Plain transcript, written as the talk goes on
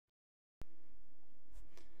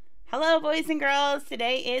Hello, boys and girls.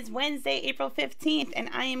 Today is Wednesday, April 15th, and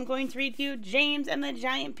I am going to read you James and the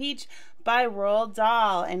Giant Peach by Roald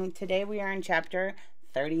Dahl. And today we are in chapter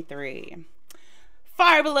 33.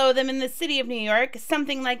 Far below them in the city of New York,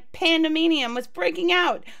 something like pandemonium was breaking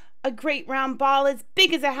out. A great round ball as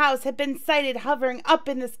big as a house had been sighted hovering up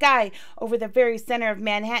in the sky over the very center of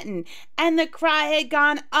Manhattan, and the cry had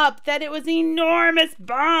gone up that it was an enormous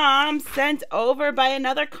bomb sent over by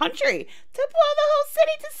another country to blow the whole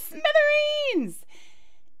city to smithereens.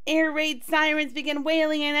 Air raid sirens began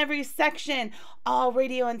wailing in every section. All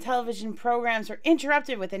radio and television programs were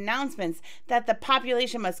interrupted with announcements that the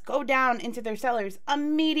population must go down into their cellars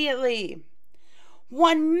immediately.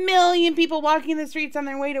 1 million people walking the streets on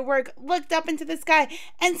their way to work looked up into the sky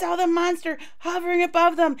and saw the monster hovering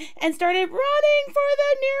above them and started running for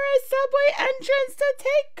the nearest subway entrance to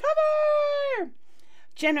take cover.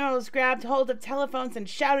 Generals grabbed hold of telephones and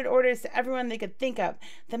shouted orders to everyone they could think of.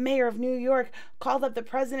 The mayor of New York called up the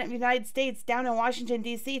president of the United States down in Washington,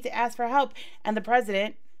 D.C. to ask for help, and the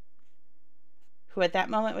president, who at that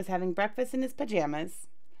moment was having breakfast in his pajamas,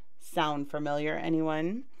 sound familiar,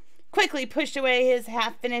 anyone? Quickly pushed away his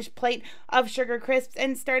half-finished plate of sugar crisps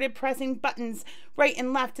and started pressing buttons right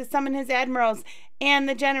and left to summon his admirals and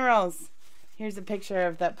the generals. Here's a picture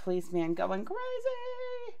of that policeman going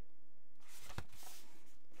crazy.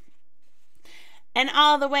 And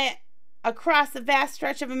all the way across the vast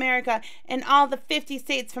stretch of America and all the 50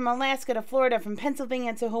 states from Alaska to Florida, from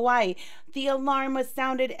Pennsylvania to Hawaii, the alarm was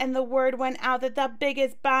sounded and the word went out that the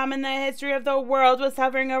biggest bomb in the history of the world was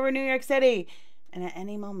hovering over New York City. And at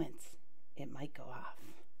any moment, it might go off.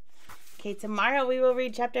 Okay, tomorrow we will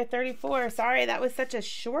read chapter 34. Sorry, that was such a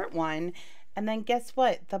short one. And then guess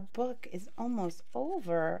what? The book is almost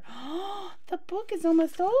over. The book is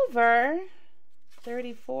almost over.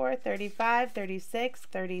 34, 35, 36,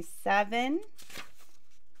 37.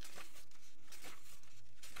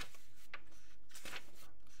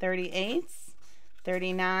 38,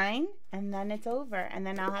 39, and then it's over. And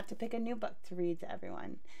then I'll have to pick a new book to read to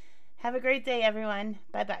everyone. Have a great day, everyone.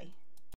 Bye-bye.